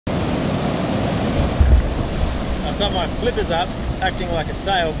got my flippers up, acting like a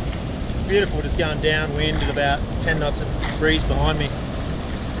sail. It's beautiful, just going downwind at about 10 knots of breeze behind me,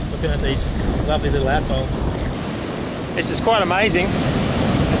 looking at these lovely little atolls. This is quite amazing.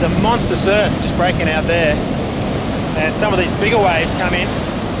 There's a monster surf just breaking out there, and some of these bigger waves come in,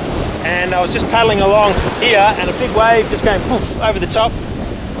 and I was just paddling along here and a big wave just going poof over the top,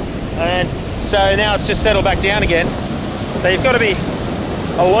 and so now it's just settled back down again. So you've got to be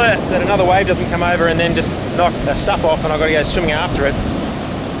alert that another wave doesn't come over and then just knock a sup off and I've got to go swimming after it.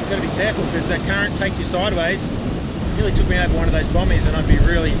 You've got to be careful because that current takes you sideways. It nearly took me over one of those bommies and I'd be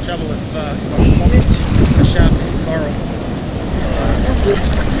really in trouble if I was bombing.